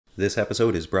This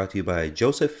episode is brought to you by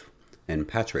Joseph and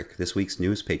Patrick, this week's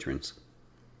newest patrons.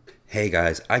 Hey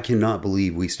guys, I cannot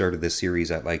believe we started this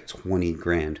series at like 20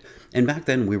 grand. And back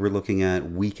then we were looking at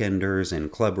weekenders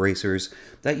and club racers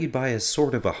that you'd buy as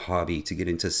sort of a hobby to get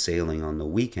into sailing on the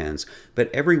weekends. But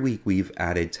every week we've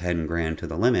added 10 grand to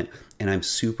the limit, and I'm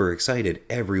super excited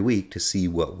every week to see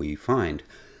what we find.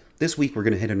 This week we're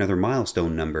going to hit another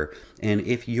milestone number, and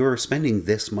if you're spending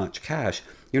this much cash,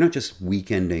 you're not just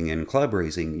weekending and club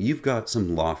racing, you've got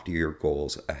some loftier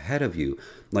goals ahead of you,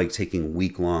 like taking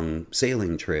week-long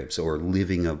sailing trips or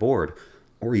living aboard,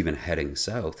 or even heading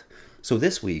south. So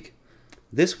this week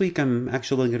I'm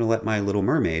actually going to let my little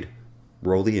mermaid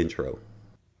roll the intro.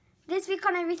 This week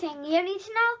on Everything You Need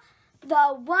to Know,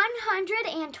 the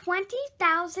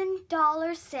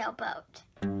 $120,000 sailboat.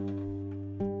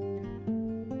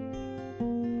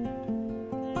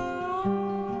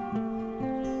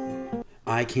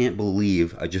 I can't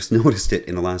believe I just noticed it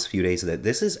in the last few days that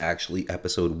this is actually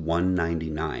episode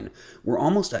 199. We're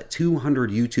almost at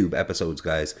 200 YouTube episodes,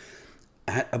 guys.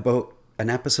 At about an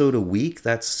episode a week,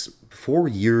 that's 4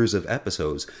 years of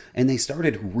episodes. And they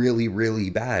started really, really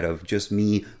bad of just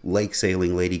me lake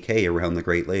sailing Lady K around the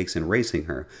Great Lakes and racing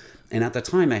her. And at the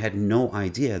time, I had no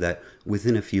idea that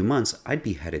within a few months, I'd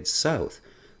be headed south.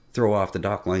 Throw off the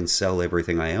dock line, sell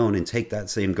everything I own, and take that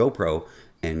same GoPro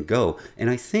and go. And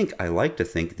I like to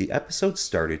think the episodes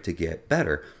started to get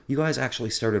better. You guys actually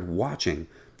started watching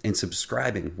and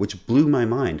subscribing, which blew my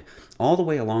mind, all the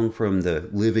way along from the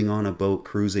living on a boat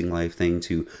cruising life thing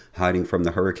to hiding from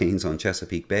the hurricanes on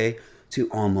Chesapeake Bay to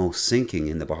almost sinking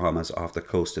in the Bahamas off the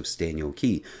coast of Staniel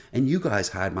Key. And you guys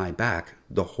had my back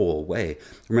the whole way.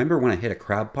 Remember when I hit a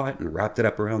crab pot and wrapped it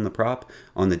up around the prop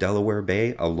on the Delaware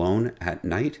Bay alone at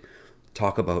night?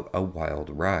 Talk about a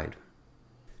wild ride.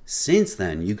 Since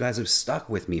then, you guys have stuck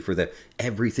with me for the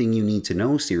Everything You Need to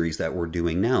Know series that we're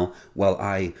doing now while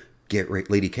I get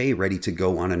Lady K ready to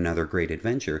go on another great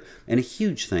adventure. And a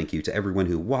huge thank you to everyone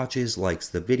who watches, likes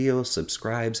the video,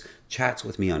 subscribes, chats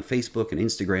with me on Facebook and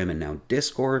Instagram and now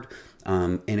Discord.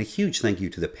 And a huge thank you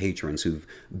to the patrons who've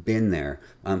been there,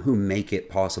 who make it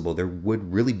possible. There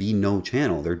would really be no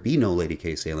channel, there'd be no Lady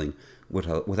K Sailing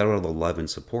without all the love and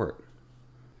support.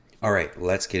 All right,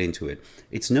 let's get into it.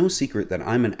 It's no secret that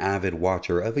I'm an avid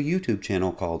watcher of a YouTube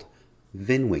channel called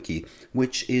VinWiki,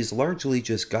 which is largely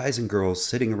just guys and girls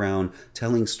sitting around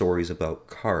telling stories about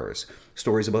cars,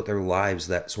 stories about their lives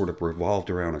that sort of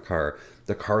revolved around a car,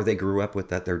 the car they grew up with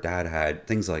that their dad had,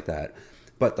 things like that.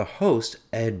 But the host,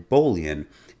 Ed Bolian,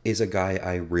 is a guy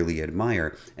I really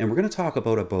admire, and we're going to talk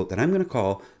about a boat that I'm going to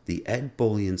call the Ed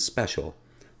Bolian Special.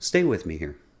 Stay with me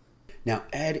here. Now,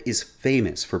 Ed is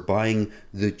famous for buying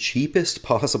the cheapest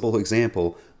possible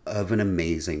example of an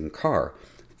amazing car.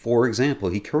 For example,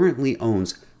 he currently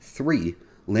owns 3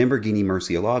 Lamborghini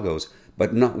Murcielagos,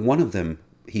 but not one of them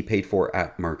he paid for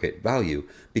at market value,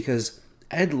 because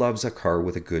Ed loves a car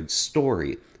with a good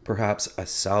story, perhaps a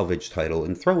salvage title,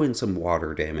 and throw in some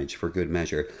water damage for good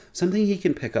measure, something he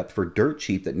can pick up for dirt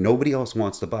cheap that nobody else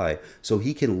wants to buy, so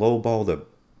he can lowball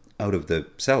out of the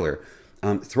seller.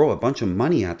 Throw a bunch of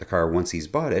money at the car once he's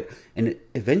bought it, and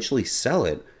eventually sell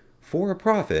it for a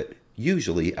profit,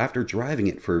 usually after driving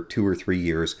it for 2 or 3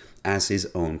 years as his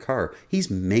own car. He's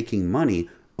making money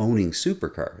owning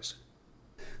supercars.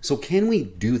 So can we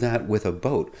do that with a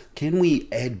boat? Can we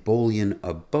Ed Bolian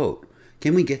a boat?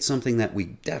 Can we get something that we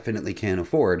definitely can't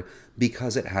afford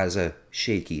because it has a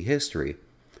shaky history?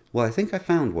 Well, I think I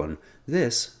found one.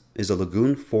 This is a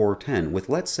Lagoon 410 with,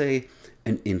 let's say,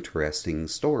 an interesting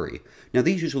story. Now,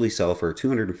 these usually sell for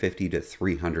 250 to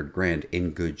 300 grand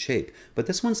in good shape, but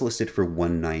this one's listed for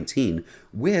 119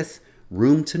 with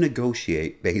room to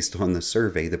negotiate based on the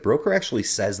survey. The broker actually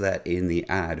says that in the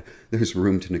ad, there's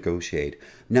room to negotiate.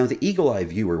 Now, the eagle-eye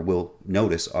viewer will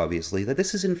notice, obviously, that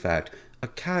this is in fact a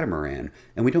catamaran,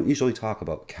 and we don't usually talk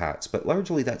about cats, but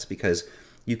largely that's because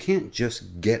you can't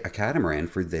just get a catamaran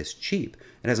for this cheap.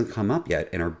 It hasn't come up yet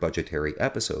in our budgetary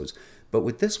episodes, but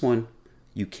with this one,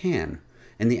 you can.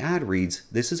 And the ad reads,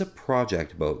 "This is a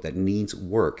project boat that needs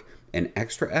work and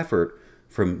extra effort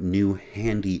from new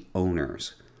handy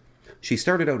owners." She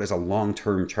started out as a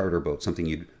long-term charter boat, something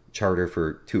you'd charter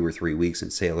for 2 or 3 weeks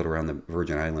and sail it around the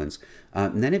Virgin Islands.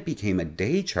 And then it became a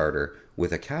day charter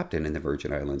with a captain in the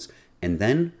Virgin Islands. And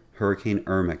then Hurricane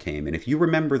Irma came. And if you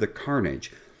remember the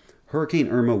carnage, Hurricane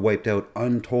Irma wiped out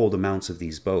untold amounts of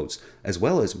these boats, as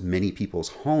well as many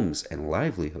people's homes and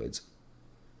livelihoods.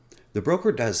 The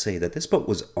broker does say that this boat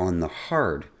was on the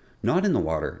hard, not in the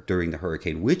water during the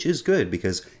hurricane, which is good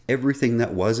because everything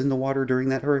that was in the water during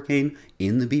that hurricane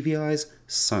in the BVIs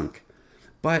sunk.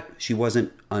 But she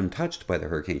wasn't untouched by the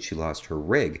hurricane. She lost her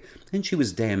rig and she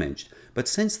was damaged. But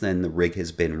since then, the rig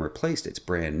has been replaced. It's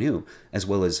brand new, as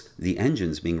well as the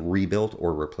engines being rebuilt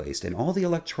or replaced, and all the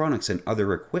electronics and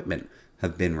other equipment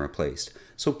have been replaced.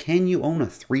 So can you own a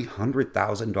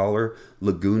 $300,000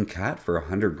 Lagoon Cat for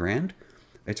 $100,000?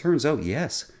 It turns out,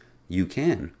 yes, you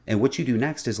can. And what you do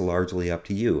next is largely up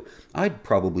to you. I'd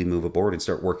probably move aboard and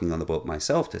start working on the boat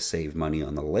myself to save money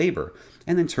on the labor,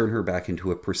 and then turn her back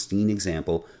into a pristine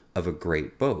example of a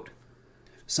great boat.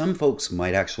 Some folks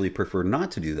might actually prefer not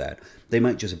to do that. They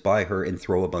might just buy her and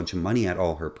throw a bunch of money at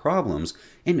all her problems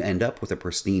and end up with a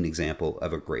pristine example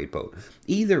of a great boat.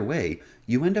 Either way,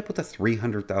 you end up with a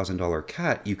 $300,000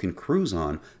 cat you can cruise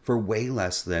on for way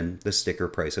less than the sticker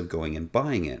price of going and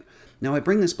buying it. Now, I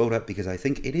bring this boat up because I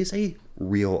think it is a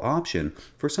real option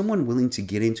for someone willing to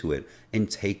get into it and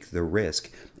take the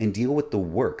risk and deal with the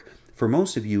work. For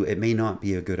most of you, it may not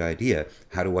be a good idea.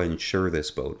 How do I insure this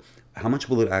boat? How much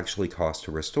will it actually cost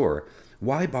to restore?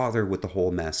 Why bother with the whole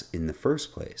mess in the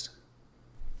first place?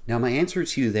 Now, my answer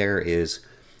to you there is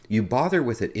you bother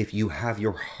with it if you have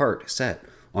your heart set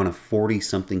on a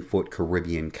 40-something foot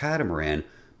Caribbean catamaran,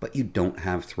 but you don't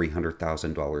have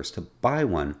 $300,000 to buy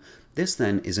one. This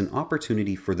then is an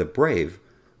opportunity for the brave,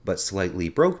 but slightly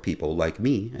broke people like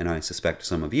me, and I suspect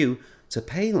some of you, to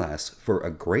pay less for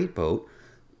a great boat,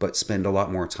 but spend a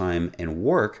lot more time and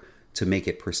work to make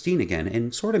it pristine again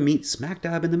and sort of meet smack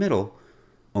dab in the middle,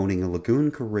 owning a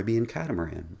Lagoon Caribbean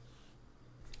catamaran.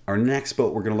 Our next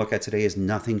boat we're going to look at today is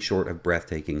nothing short of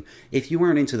breathtaking. If you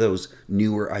aren't into those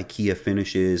newer IKEA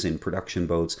finishes and production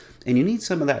boats, and you need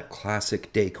some of that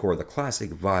classic decor, the classic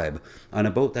vibe, on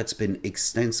a boat that's been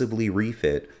extensively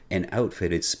refit and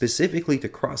outfitted specifically to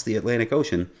cross the Atlantic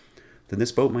Ocean, then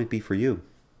this boat might be for you.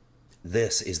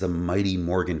 This is the mighty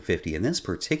Morgan 50, and this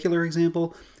particular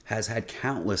example has had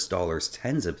countless dollars,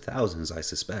 tens of thousands I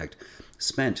suspect,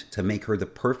 spent to make her the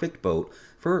perfect boat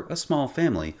for a small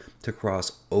family to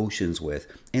cross oceans with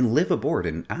and live aboard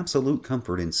in absolute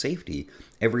comfort and safety.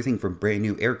 Everything from brand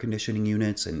new air conditioning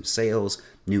units and sails,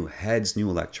 new heads, new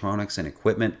electronics and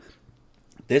equipment.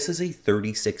 This is a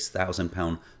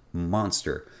 36,000-pound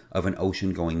monster of an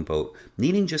ocean-going boat,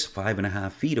 needing just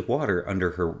 5.5 feet of water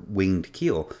under her winged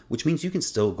keel, which means you can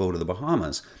still go to the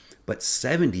Bahamas, but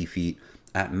 70 feet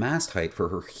at mast height for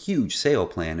her huge sail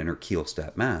plan and her keel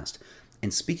step mast.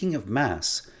 And speaking of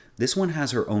masts, this one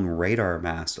has her own radar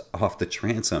mast off the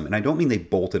transom, and I don't mean they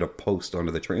bolted a post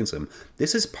onto the transom.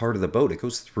 This is part of the boat. It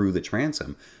goes through the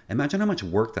transom. Imagine how much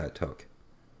work that took.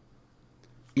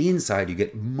 Inside, you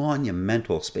get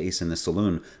monumental space in the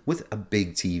saloon with a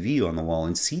big TV on the wall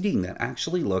and seating that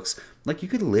actually looks like you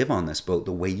could live on this boat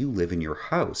the way you live in your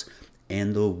house.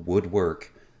 And the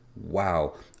woodwork,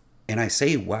 wow. And I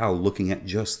say wow looking at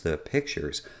just the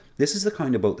pictures. This is the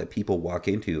kind of boat that people walk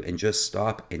into and just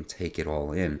stop and take it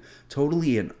all in,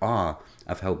 totally in awe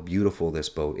of how beautiful this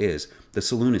boat is. The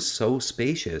saloon is so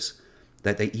spacious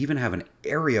that they even have an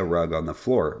area rug on the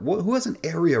floor. Who has an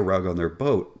area rug on their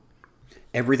boat?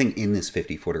 Everything in this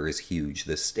 50-footer is huge.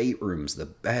 The staterooms, the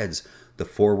beds, the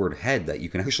forward head that you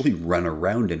can actually run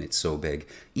around in, it's so big.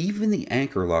 Even the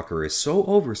anchor locker is so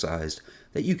oversized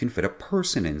that you can fit a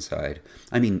person inside.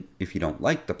 I mean, if you don't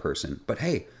like the person, but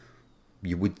hey,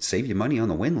 you would save you money on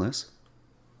the windlass.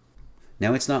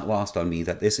 Now, it's not lost on me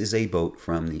that this is a boat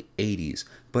from the 80s,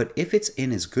 but if it's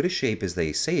in as good a shape as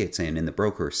they say it's in and the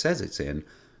broker says it's in,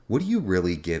 what are you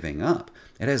really giving up?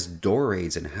 It has door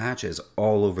aids and hatches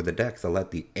all over the deck to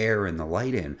let the air and the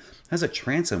light in. It has a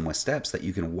transom with steps that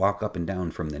you can walk up and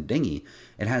down from the dinghy.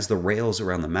 It has the rails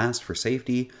around the mast for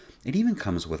safety. It even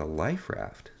comes with a life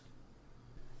raft.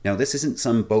 Now, this isn't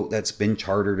some boat that's been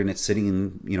chartered and it's sitting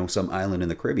in, some island in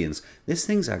the Caribbean. This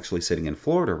thing's actually sitting in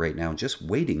Florida right now, just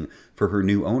waiting for her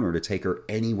new owner to take her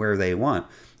anywhere they want.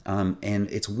 And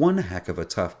it's one heck of a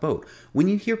tough boat. When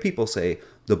you hear people say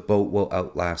the boat will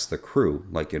outlast the crew,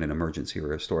 like in an emergency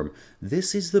or a storm,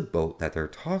 this is the boat that they're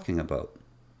talking about.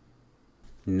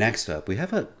 Next up, we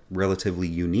have a relatively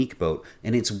unique boat,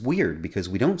 and it's weird because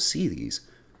we don't see these.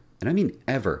 And I mean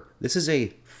ever. This is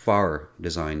a FAR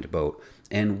designed boat.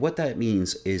 And what that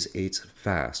means is it's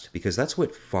fast, because that's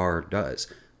what FAR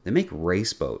does. They make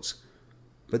race boats.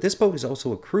 But this boat is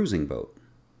also a cruising boat.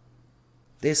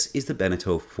 This is the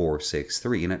Beneteau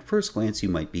 463, and at first glance you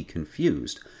might be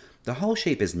confused. The hull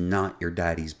shape is not your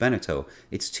daddy's Beneteau.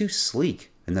 It's too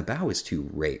sleek, and the bow is too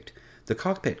raked. The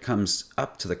cockpit comes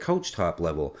up to the coach top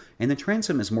level, and the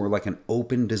transom is more like an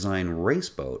open design race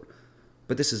boat.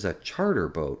 But this is a charter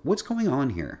boat. What's going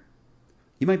on here?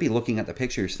 You might be looking at the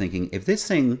pictures thinking, if this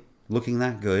thing, looking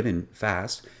that good and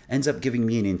fast, ends up giving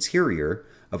me an interior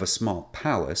of a small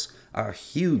palace, a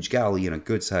huge galley and a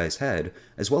good-sized head,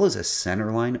 as well as a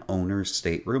centerline owner's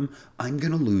stateroom, I'm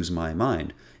gonna lose my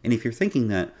mind. And if you're thinking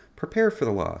that, prepare for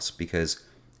the loss, because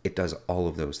it does all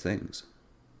of those things.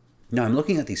 Now, I'm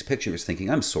looking at these pictures thinking,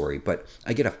 I'm sorry, but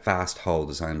I get a fast hull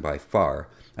designed by Far.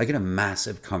 I get a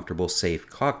massive, comfortable, safe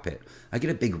cockpit. I get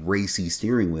a big racy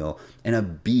steering wheel and a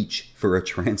beach for a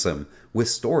transom with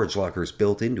storage lockers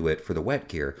built into it for the wet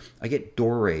gear. I get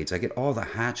door raids. I get all the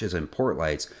hatches and port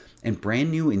lights and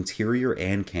brand new interior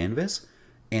and canvas.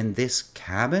 And this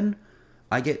cabin,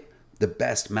 I get the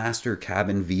best master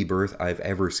cabin V-berth I've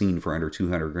ever seen for under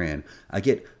 200 grand. I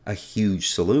get a huge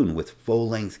saloon with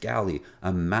full-length galley,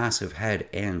 a massive head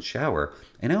and shower,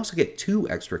 and I also get 2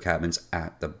 extra cabins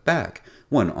at the back.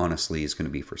 One honestly is going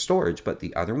to be for storage, but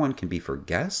the other one can be for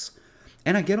guests.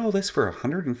 And I get all this for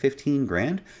 115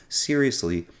 grand?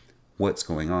 Seriously, what's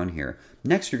going on here?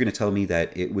 Next, you're going to tell me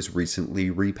that it was recently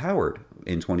repowered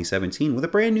in 2017 with a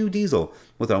brand new diesel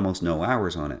with almost no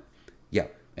hours on it. Yeah,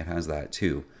 it has that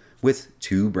too. With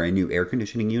 2 brand new air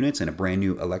conditioning units and a brand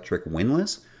new electric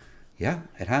windlass? Yeah,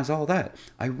 it has all that.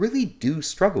 I really do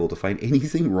struggle to find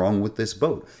anything wrong with this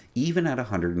boat, even at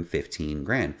 115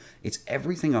 grand. It's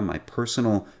everything on my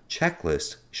personal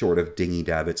checklist, short of dinghy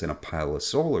davits and a pile of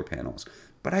solar panels.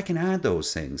 But I can add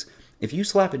those things. If you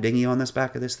slap a dinghy on this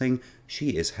back of this thing,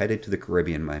 she is headed to the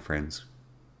Caribbean, my friends.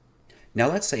 Now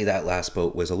let's say that last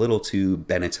boat was a little too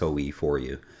Beneteau-y for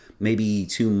you. Maybe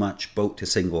too much boat to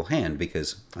single hand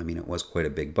because, I mean, it was quite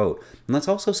a big boat. And let's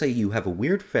also say you have a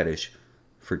weird fetish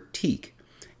for teak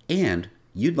and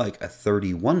you'd like a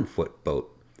 31-foot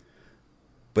boat,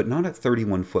 but not at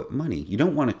 31-foot money. You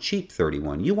don't want a cheap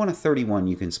 31. You want a 31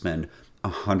 you can spend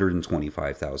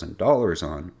 $125,000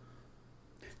 on.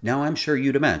 Now, I'm sure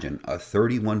you'd imagine a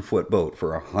 31-foot boat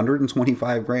for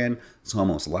 125 grand. It's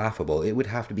almost laughable. It would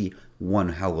have to be one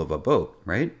hell of a boat,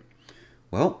 right?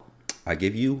 Well, I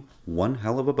give you one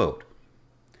hell of a boat.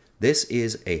 This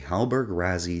is a Halberg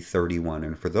Razzie 31,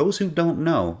 and for those who don't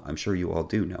know, I'm sure you all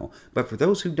do know, but for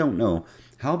those who don't know,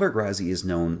 Halberg Razzie is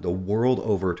known the world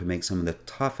over to make some of the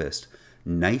toughest,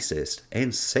 nicest,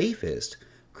 and safest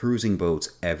cruising boats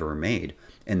ever made,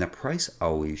 and the price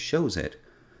always shows it.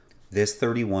 This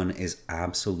 31 is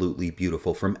absolutely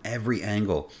beautiful from every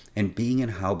angle, and being in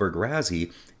Halberg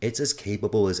Razzie, it's as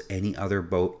capable as any other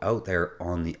boat out there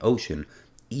on the ocean,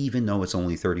 even though it's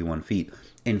only 31 feet.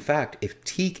 In fact, if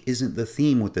teak isn't the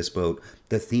theme with this boat,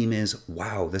 the theme is,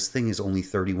 wow, this thing is only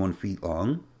 31 feet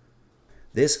long.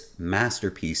 This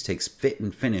masterpiece takes fit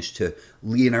and finish to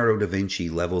Leonardo da Vinci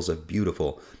levels of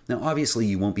beautiful. Now, obviously,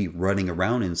 you won't be running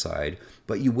around inside,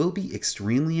 but you will be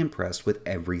extremely impressed with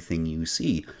everything you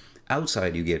see.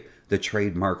 Outside, you get the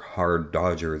trademark hard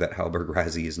dodger that Halberg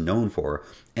Razzie is known for,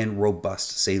 and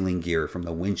robust sailing gear from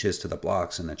the winches to the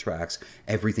blocks and the tracks.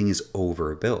 Everything is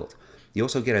overbuilt. You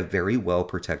also get a very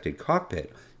well-protected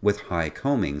cockpit with high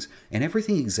coamings, and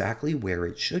everything exactly where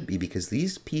it should be, because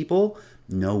these people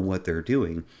know what they're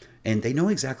doing, and they know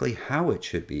exactly how it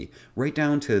should be, right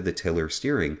down to the tiller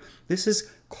steering. This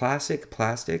is classic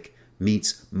plastic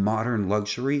meets modern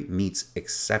luxury meets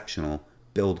exceptional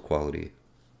build quality.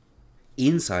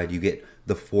 Inside, you get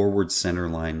the forward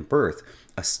centerline berth,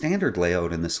 a standard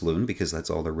layout in the saloon because that's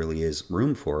all there really is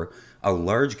room for, a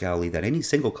large galley that any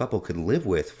single couple could live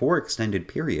with for extended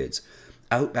periods.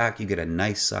 Out back, you get a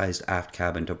nice-sized aft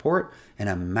cabin to port and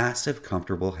a massive,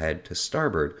 comfortable head to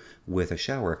starboard with a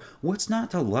shower. What's not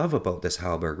to love about this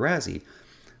Halberg Razzie?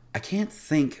 I can't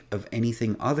think of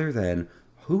anything other than,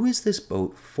 who is this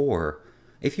boat for?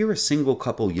 If you're a single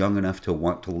couple young enough to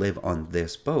want to live on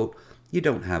this boat, you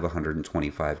don't have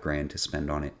 125 grand to spend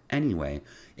on it anyway.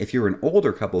 If you're an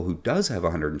older couple who does have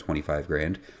 125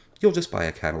 grand, you'll just buy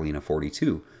a Catalina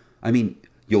 42. I mean,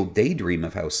 you'll daydream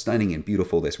of how stunning and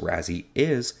beautiful this Razzie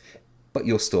is, but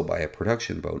you'll still buy a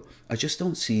production boat. I just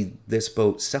don't see this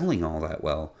boat selling all that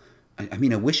well. I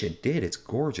mean, I wish it did. It's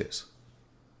gorgeous.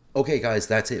 Okay, guys,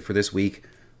 that's it for this week.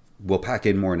 We'll pack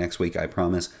in more next week, I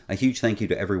promise. A huge thank you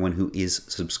to everyone who is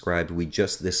subscribed. We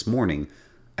just this morning,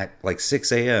 at like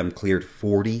 6 a.m., cleared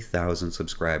 40,000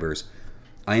 subscribers.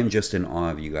 I am just in awe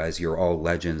of you guys. You're all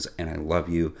legends, and I love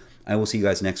you. I will see you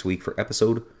guys next week for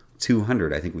episode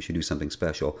 200. I think we should do something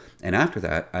special. And after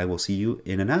that, I will see you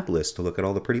in Annapolis to look at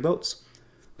all the pretty boats.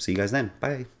 See you guys then.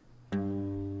 Bye.